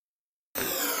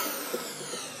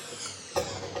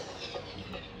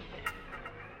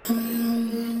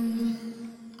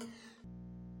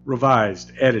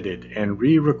revised, edited, and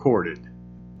re-recorded.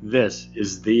 This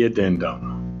is The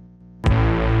Addendum.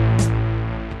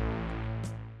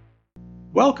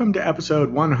 Welcome to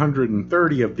episode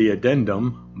 130 of The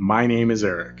Addendum. My name is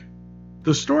Eric.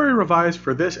 The story revised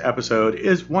for this episode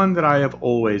is one that I have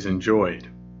always enjoyed.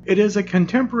 It is a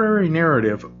contemporary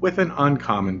narrative with an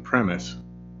uncommon premise.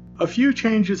 A few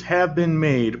changes have been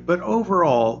made, but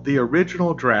overall, the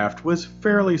original draft was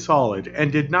fairly solid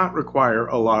and did not require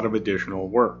a lot of additional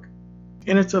work.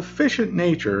 In its efficient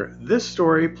nature, this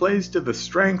story plays to the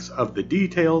strengths of the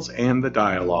details and the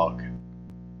dialogue.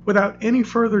 Without any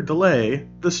further delay,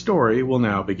 the story will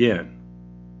now begin.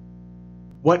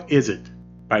 What Is It?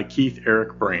 By Keith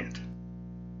Eric Brandt.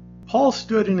 Paul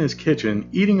stood in his kitchen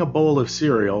eating a bowl of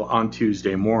cereal on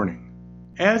Tuesday morning.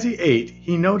 As he ate,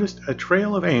 he noticed a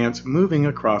trail of ants moving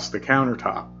across the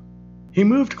countertop. He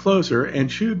moved closer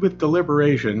and chewed with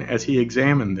deliberation as he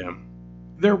examined them.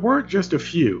 There weren't just a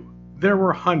few. There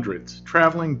were hundreds,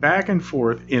 traveling back and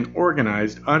forth in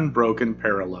organized, unbroken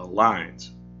parallel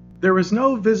lines. There was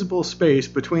no visible space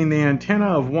between the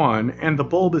antenna of one and the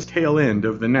bulbous tail end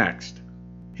of the next.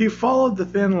 He followed the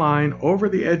thin line over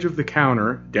the edge of the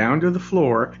counter, down to the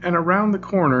floor, and around the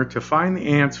corner to find the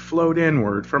ants float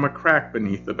inward from a crack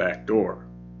beneath the back door.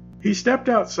 He stepped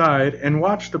outside and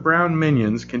watched the brown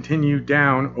minions continue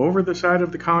down over the side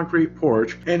of the concrete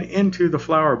porch and into the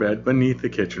flower bed beneath the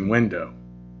kitchen window.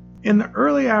 In the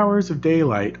early hours of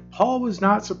daylight, Paul was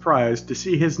not surprised to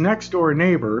see his next-door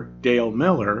neighbor, Dale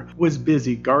Miller, was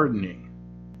busy gardening.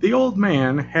 The old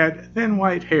man had thin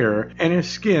white hair, and his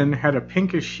skin had a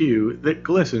pinkish hue that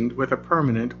glistened with a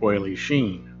permanent oily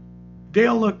sheen.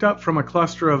 Dale looked up from a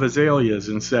cluster of azaleas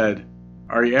and said,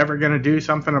 "Are you ever going to do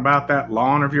something about that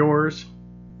lawn of yours?"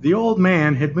 The old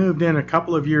man had moved in a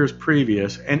couple of years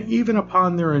previous, and even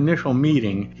upon their initial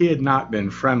meeting, he had not been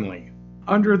friendly.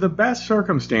 Under the best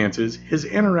circumstances, his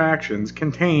interactions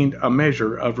contained a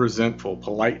measure of resentful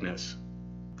politeness.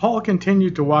 Paul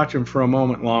continued to watch him for a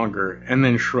moment longer, and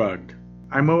then shrugged.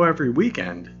 "I mow every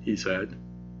weekend," he said.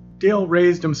 Dale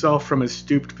raised himself from his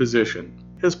stooped position.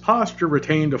 His posture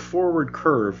retained a forward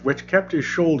curve which kept his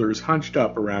shoulders hunched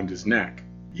up around his neck.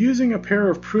 Using a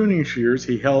pair of pruning shears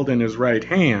he held in his right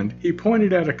hand, he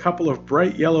pointed at a couple of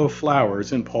bright yellow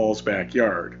flowers in Paul's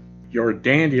backyard. "Your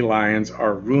dandelions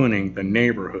are ruining the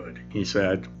neighborhood," he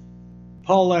said.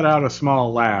 Paul let out a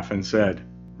small laugh and said,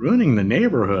 "Ruining the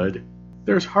neighborhood?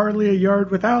 There's hardly a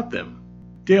yard without them."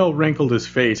 Dale wrinkled his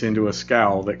face into a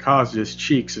scowl that caused his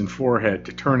cheeks and forehead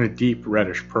to turn a deep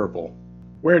reddish purple.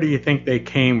 "Where do you think they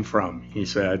came from?" he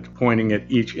said, pointing at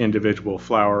each individual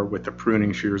flower with the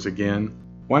pruning shears again.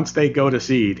 "Once they go to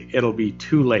seed, it'll be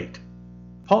too late."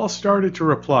 Paul started to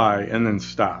reply and then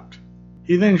stopped.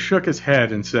 He then shook his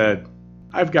head and said,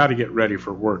 "I've got to get ready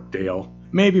for work, Dale.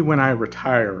 Maybe when I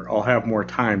retire, I'll have more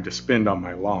time to spend on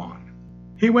my lawn."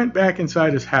 He went back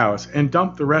inside his house and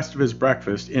dumped the rest of his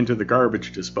breakfast into the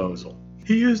garbage disposal.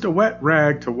 He used a wet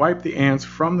rag to wipe the ants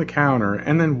from the counter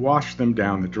and then washed them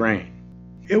down the drain.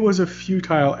 It was a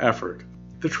futile effort.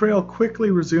 The trail quickly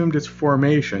resumed its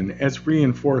formation as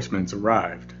reinforcements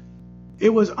arrived.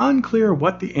 It was unclear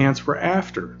what the ants were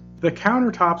after. The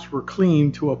countertops were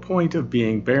clean to a point of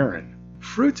being barren.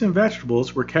 Fruits and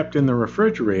vegetables were kept in the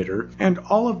refrigerator, and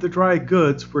all of the dry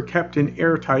goods were kept in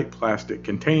airtight plastic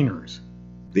containers.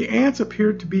 The ants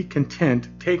appeared to be content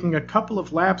taking a couple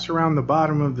of laps around the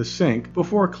bottom of the sink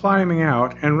before climbing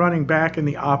out and running back in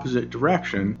the opposite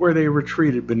direction where they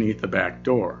retreated beneath the back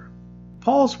door.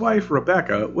 Paul's wife,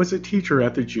 Rebecca, was a teacher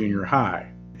at the junior high.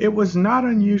 It was not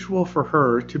unusual for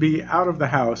her to be out of the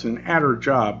house and at her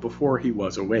job before he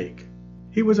was awake.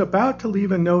 He was about to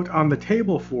leave a note on the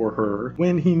table for her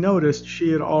when he noticed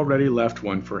she had already left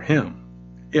one for him.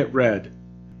 It read,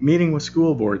 "Meeting with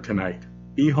school board tonight.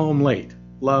 Be home late.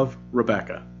 Love,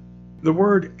 Rebecca." The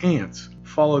word ants,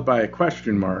 followed by a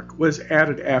question mark, was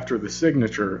added after the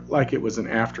signature like it was an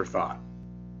afterthought.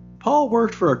 Paul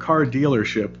worked for a car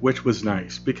dealership, which was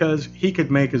nice because he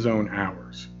could make his own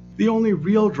hours. The only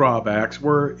real drawbacks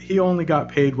were he only got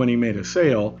paid when he made a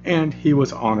sale, and he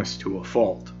was honest to a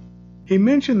fault. He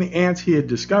mentioned the ants he had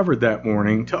discovered that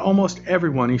morning to almost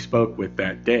everyone he spoke with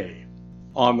that day.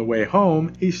 On the way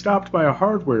home, he stopped by a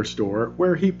hardware store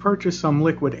where he purchased some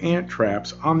liquid ant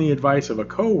traps on the advice of a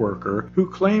coworker who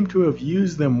claimed to have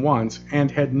used them once and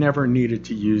had never needed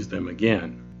to use them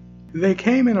again. They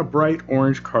came in a bright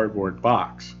orange cardboard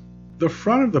box. The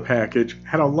front of the package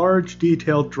had a large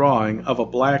detailed drawing of a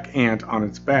black ant on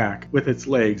its back with its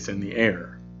legs in the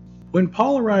air. When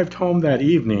Paul arrived home that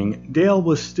evening, Dale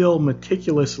was still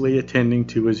meticulously attending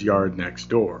to his yard next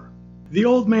door. The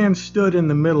old man stood in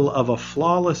the middle of a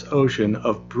flawless ocean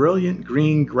of brilliant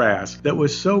green grass that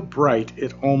was so bright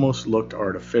it almost looked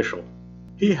artificial.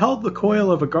 He held the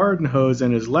coil of a garden hose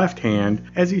in his left hand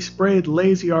as he sprayed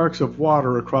lazy arcs of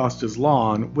water across his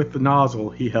lawn with the nozzle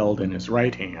he held in his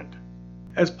right hand.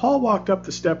 As Paul walked up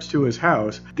the steps to his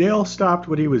house, Dale stopped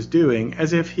what he was doing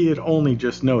as if he had only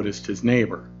just noticed his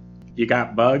neighbor. "You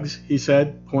got bugs?" he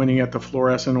said, pointing at the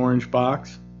fluorescent orange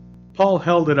box. Paul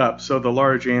held it up so the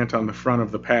large ant on the front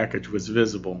of the package was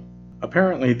visible.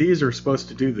 "Apparently these are supposed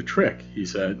to do the trick," he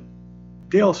said.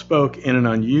 Dale spoke in an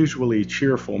unusually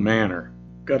cheerful manner.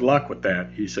 "Good luck with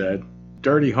that," he said.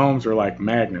 "Dirty homes are like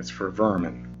magnets for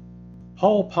vermin."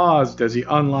 Paul paused as he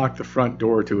unlocked the front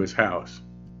door to his house.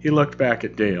 He looked back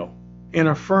at Dale. In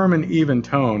a firm and even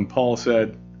tone, Paul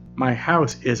said, "My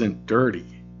house isn't dirty."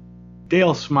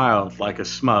 Dale smiled like a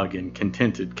smug and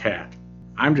contented cat.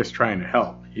 "I'm just trying to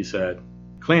help," he said.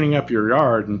 "Cleaning up your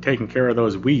yard and taking care of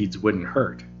those weeds wouldn't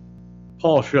hurt."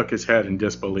 Paul shook his head in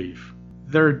disbelief.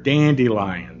 "They're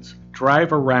dandelions.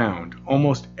 Drive around.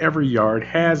 Almost every yard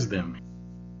has them."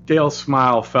 Dale's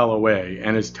smile fell away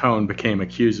and his tone became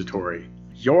accusatory.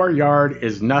 "Your yard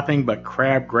is nothing but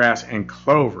crabgrass and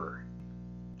clover."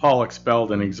 Paul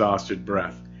expelled an exhausted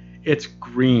breath. "It's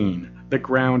green. The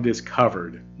ground is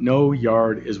covered. No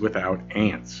yard is without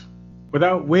ants."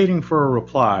 Without waiting for a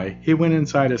reply, he went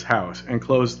inside his house and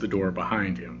closed the door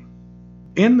behind him.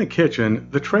 In the kitchen,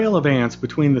 the trail of ants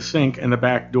between the sink and the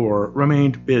back door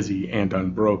remained busy and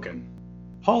unbroken.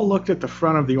 Paul looked at the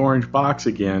front of the orange box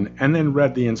again and then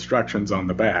read the instructions on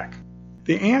the back.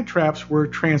 The ant traps were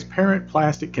transparent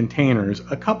plastic containers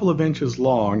a couple of inches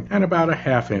long and about a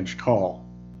half-inch tall.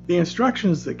 The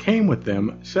instructions that came with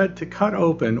them said to cut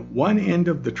open one end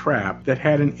of the trap that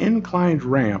had an inclined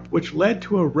ramp which led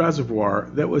to a reservoir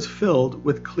that was filled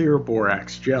with clear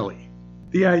borax jelly.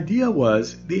 The idea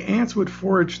was the ants would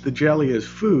forage the jelly as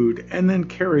food and then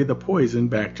carry the poison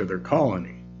back to their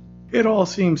colony. It all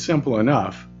seemed simple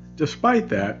enough. Despite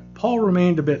that, Paul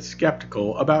remained a bit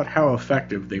skeptical about how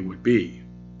effective they would be.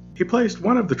 He placed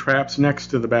one of the traps next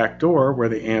to the back door where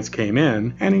the ants came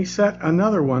in, and he set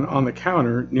another one on the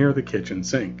counter near the kitchen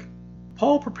sink.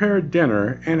 Paul prepared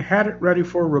dinner and had it ready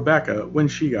for Rebecca when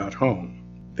she got home.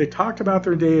 They talked about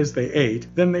their day as they ate,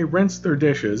 then they rinsed their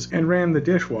dishes and ran the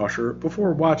dishwasher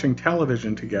before watching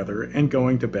television together and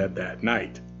going to bed that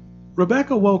night.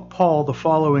 Rebecca woke Paul the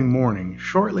following morning,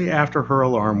 shortly after her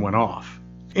alarm went off.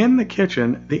 In the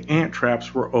kitchen, the ant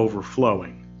traps were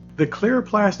overflowing. The clear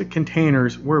plastic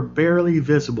containers were barely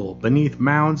visible beneath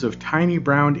mounds of tiny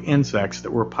brown insects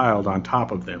that were piled on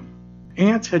top of them.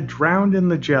 Ants had drowned in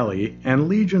the jelly, and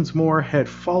legions more had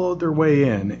followed their way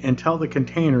in until the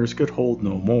containers could hold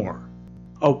no more.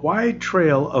 A wide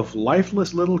trail of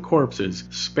lifeless little corpses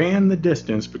spanned the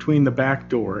distance between the back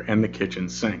door and the kitchen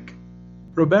sink.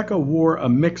 Rebecca wore a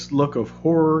mixed look of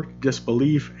horror,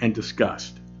 disbelief, and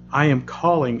disgust. "I am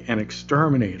calling an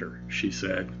exterminator," she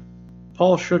said.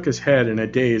 Paul shook his head in a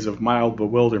daze of mild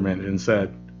bewilderment and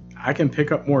said, "I can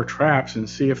pick up more traps and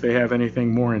see if they have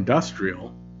anything more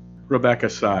industrial." Rebecca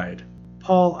sighed.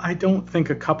 "Paul, I don't think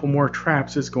a couple more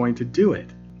traps is going to do it.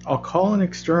 I'll call an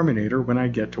exterminator when I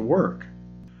get to work."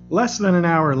 Less than an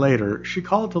hour later, she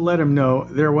called to let him know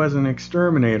there was an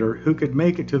exterminator who could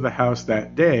make it to the house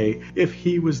that day if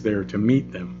he was there to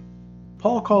meet them.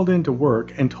 Paul called in to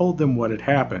work and told them what had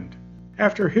happened.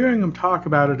 After hearing him talk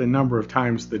about it a number of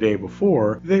times the day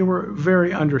before, they were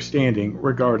very understanding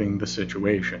regarding the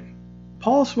situation.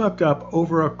 Paul swept up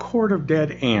over a quart of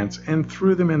dead ants and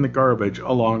threw them in the garbage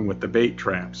along with the bait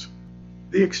traps.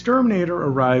 The exterminator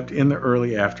arrived in the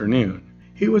early afternoon.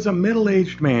 He was a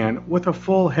middle-aged man with a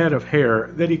full head of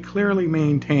hair that he clearly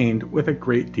maintained with a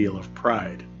great deal of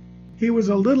pride. He was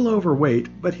a little overweight,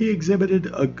 but he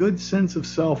exhibited a good sense of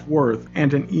self-worth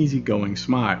and an easygoing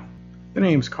smile. "The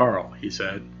name's Carl," he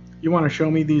said. "You want to show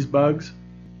me these bugs?"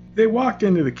 They walked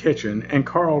into the kitchen, and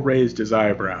Carl raised his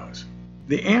eyebrows.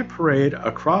 The ant parade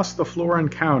across the floor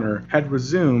and counter had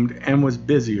resumed and was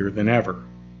busier than ever.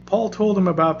 Paul told him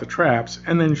about the traps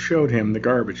and then showed him the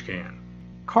garbage can.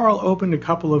 Carl opened a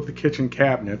couple of the kitchen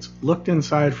cabinets, looked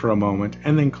inside for a moment,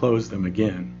 and then closed them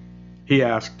again. He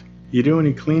asked, "You do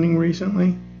any cleaning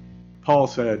recently?" Paul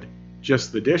said,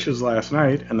 "Just the dishes last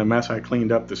night and the mess I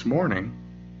cleaned up this morning."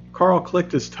 Carl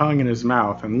clicked his tongue in his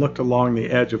mouth and looked along the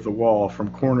edge of the wall from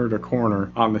corner to corner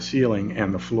on the ceiling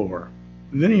and the floor.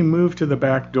 Then he moved to the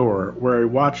back door, where he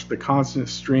watched the constant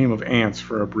stream of ants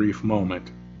for a brief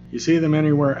moment. "You see them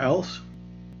anywhere else?"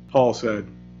 Paul said,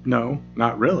 "No,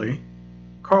 not really."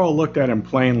 Carl looked at him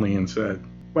plainly and said,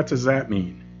 "What does that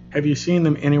mean? Have you seen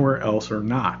them anywhere else or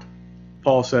not?"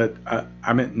 Paul said,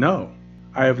 I meant no.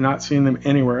 I have not seen them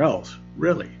anywhere else,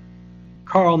 really."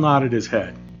 Carl nodded his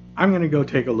head. "I'm going to go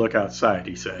take a look outside,"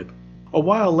 he said. A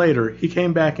while later, he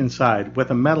came back inside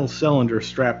with a metal cylinder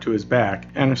strapped to his back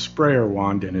and a sprayer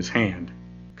wand in his hand.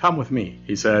 "Come with me,"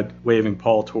 he said, waving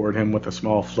Paul toward him with a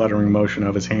small fluttering motion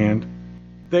of his hand.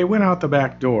 They went out the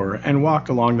back door and walked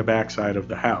along the backside of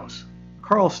the house.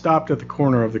 Carl stopped at the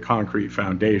corner of the concrete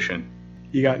foundation.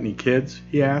 "You got any kids?"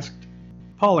 he asked.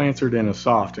 Paul answered in a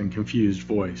soft and confused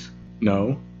voice.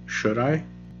 "No. Should I?"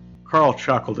 Carl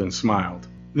chuckled and smiled.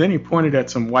 Then he pointed at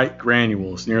some white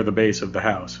granules near the base of the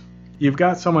house. "You've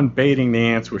got someone baiting the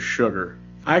ants with sugar.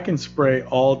 I can spray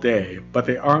all day, but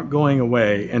they aren't going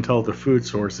away until the food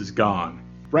source is gone.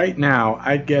 Right now,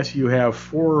 I'd guess you have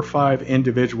 4 or 5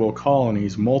 individual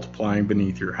colonies multiplying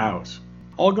beneath your house.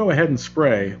 I'll go ahead and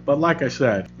spray, but like I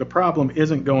said, the problem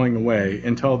isn't going away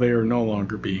until they are no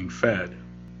longer being fed."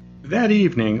 That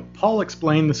evening, Paul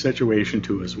explained the situation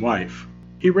to his wife.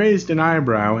 He raised an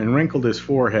eyebrow and wrinkled his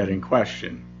forehead in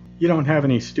question. "You don't have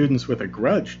any students with a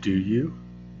grudge, do you?"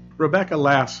 Rebecca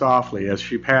laughed softly as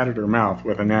she patted her mouth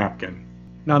with a napkin.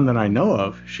 "None that I know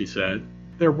of," she said.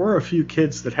 "There were a few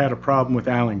kids that had a problem with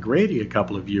Alan Grady a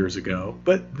couple of years ago,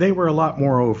 but they were a lot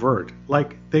more overt,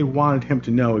 like they wanted him to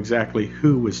know exactly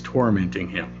who was tormenting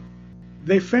him."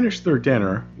 They finished their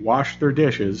dinner, washed their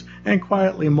dishes, and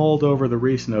quietly mulled over the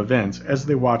recent events as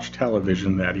they watched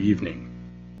television that evening.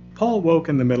 Paul woke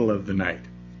in the middle of the night.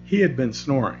 He had been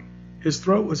snoring. His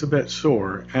throat was a bit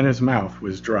sore, and his mouth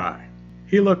was dry.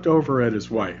 He looked over at his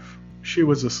wife. She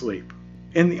was asleep.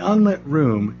 In the unlit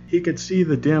room, he could see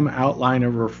the dim outline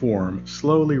of her form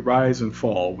slowly rise and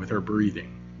fall with her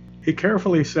breathing. He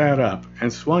carefully sat up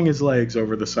and swung his legs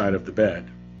over the side of the bed.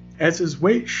 As his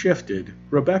weight shifted,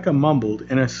 Rebecca mumbled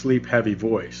in a sleep-heavy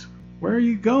voice, "Where are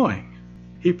you going?"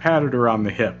 He patted her on the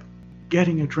hip.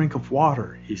 "Getting a drink of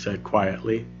water," he said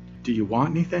quietly. "Do you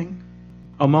want anything?"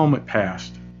 A moment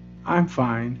passed. "I'm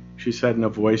fine," she said in a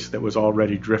voice that was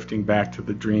already drifting back to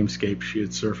the dreamscape she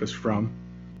had surfaced from.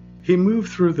 He moved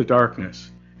through the darkness.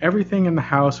 Everything in the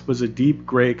house was a deep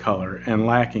gray color and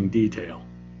lacking detail.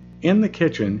 In the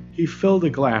kitchen, he filled a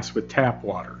glass with tap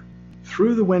water.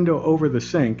 Through the window over the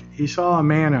sink, he saw a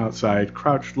man outside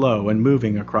crouched low and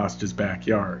moving across his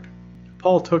backyard.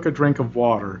 Paul took a drink of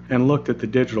water and looked at the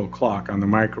digital clock on the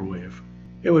microwave.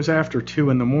 It was after 2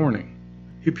 in the morning.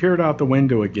 He peered out the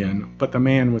window again, but the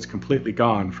man was completely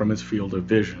gone from his field of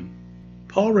vision.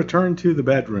 Paul returned to the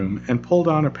bedroom and pulled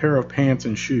on a pair of pants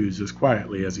and shoes as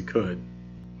quietly as he could.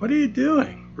 "What are you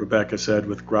doing?" Rebecca said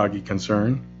with groggy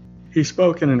concern. He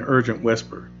spoke in an urgent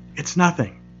whisper. "It's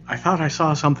nothing. I thought I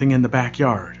saw something in the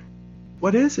backyard."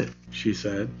 "What is it?" she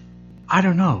said. "I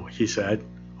don't know," he said.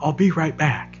 "I'll be right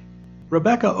back."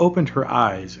 Rebecca opened her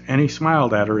eyes, and he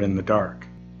smiled at her in the dark.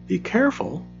 "Be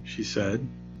careful," she said.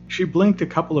 She blinked a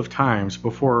couple of times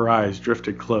before her eyes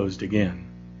drifted closed again.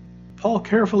 Paul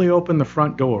carefully opened the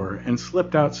front door and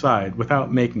slipped outside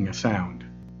without making a sound.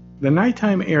 The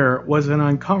nighttime air was an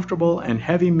uncomfortable and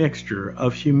heavy mixture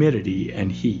of humidity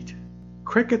and heat.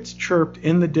 Crickets chirped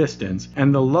in the distance,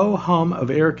 and the low hum of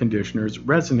air conditioners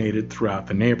resonated throughout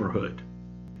the neighborhood.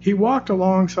 He walked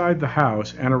alongside the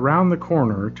house and around the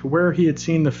corner to where he had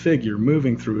seen the figure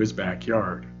moving through his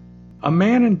backyard. A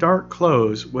man in dark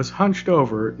clothes was hunched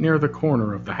over near the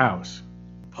corner of the house.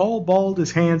 Paul balled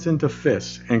his hands into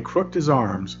fists and crooked his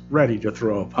arms, ready to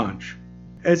throw a punch.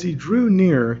 As he drew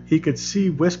near, he could see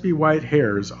wispy white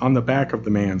hairs on the back of the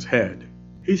man's head.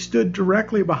 He stood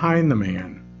directly behind the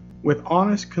man. With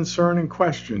honest concern and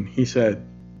question, he said,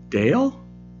 "Dale?"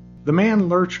 The man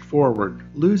lurched forward,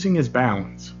 losing his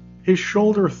balance. His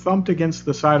shoulder thumped against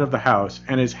the side of the house,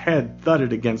 and his head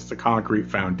thudded against the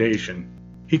concrete foundation.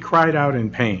 He cried out in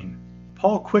pain.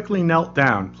 Paul quickly knelt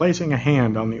down, placing a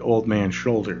hand on the old man's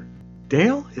shoulder.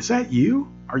 "Dale, is that you?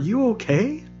 Are you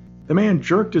okay?" The man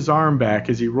jerked his arm back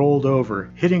as he rolled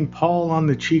over, hitting Paul on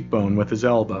the cheekbone with his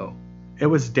elbow. It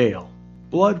was Dale.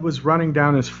 Blood was running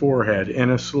down his forehead in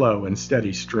a slow and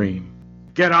steady stream.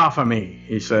 "Get off of me,"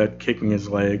 he said, kicking his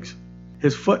legs.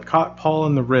 His foot caught Paul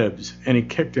in the ribs, and he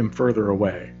kicked him further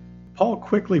away. Paul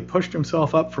quickly pushed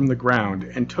himself up from the ground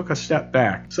and took a step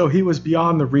back, so he was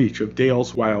beyond the reach of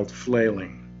Dale's wild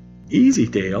flailing. "Easy,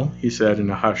 Dale," he said in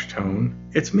a hushed tone.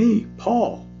 "It's me,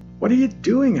 Paul. What are you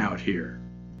doing out here?"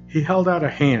 He held out a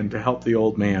hand to help the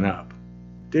old man up.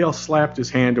 Dale slapped his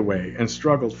hand away and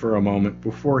struggled for a moment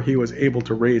before he was able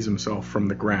to raise himself from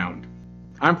the ground.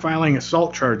 "I'm filing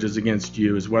assault charges against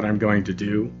you is what I'm going to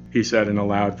do," he said in a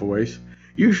loud voice.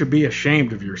 "You should be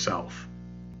ashamed of yourself."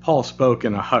 Paul spoke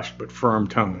in a hushed but firm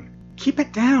tone. "Keep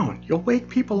it down. You'll wake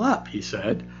people up," he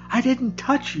said. "I didn't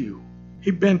touch you."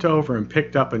 He bent over and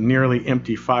picked up a nearly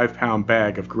empty 5-pound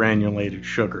bag of granulated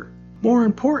sugar. "More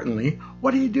importantly,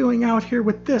 what are you doing out here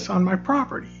with this on my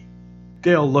property?"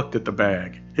 Dale looked at the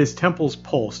bag. His temples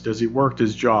pulsed as he worked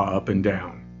his jaw up and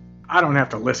down. "I don't have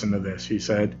to listen to this," he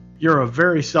said. "You're a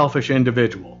very selfish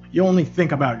individual. You only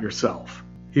think about yourself."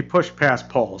 He pushed past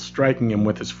Paul, striking him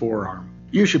with his forearm.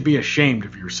 "You should be ashamed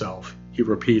of yourself," he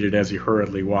repeated as he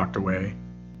hurriedly walked away.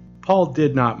 Paul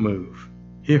did not move.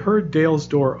 He heard Dale's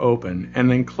door open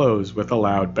and then close with a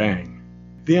loud bang.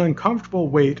 The uncomfortable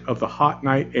weight of the hot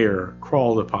night air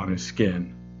crawled upon his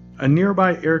skin. A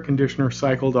nearby air conditioner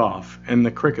cycled off, and the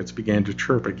crickets began to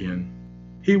chirp again.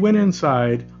 He went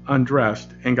inside,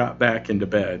 undressed, and got back into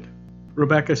bed.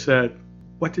 Rebecca said,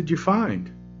 "What did you find?"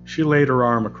 She laid her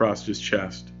arm across his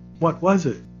chest. "What was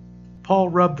it?" Paul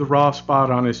rubbed the raw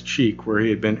spot on his cheek where he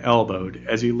had been elbowed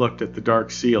as he looked at the dark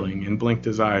ceiling and blinked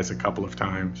his eyes a couple of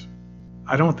times.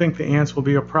 "I don't think the ants will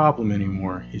be a problem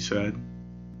anymore," he said.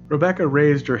 Rebecca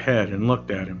raised her head and looked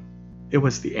at him. "It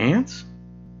was the ants?"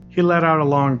 He let out a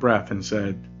long breath and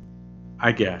said,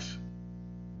 "I guess."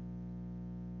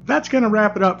 That's going to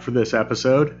wrap it up for this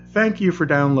episode. Thank you for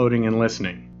downloading and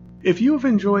listening. If you have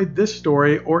enjoyed this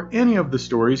story or any of the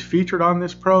stories featured on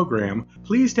this program,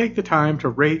 please take the time to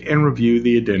rate and review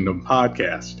the Addendum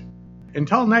podcast.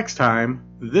 Until next time,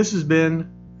 this has been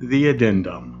the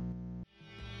Addendum.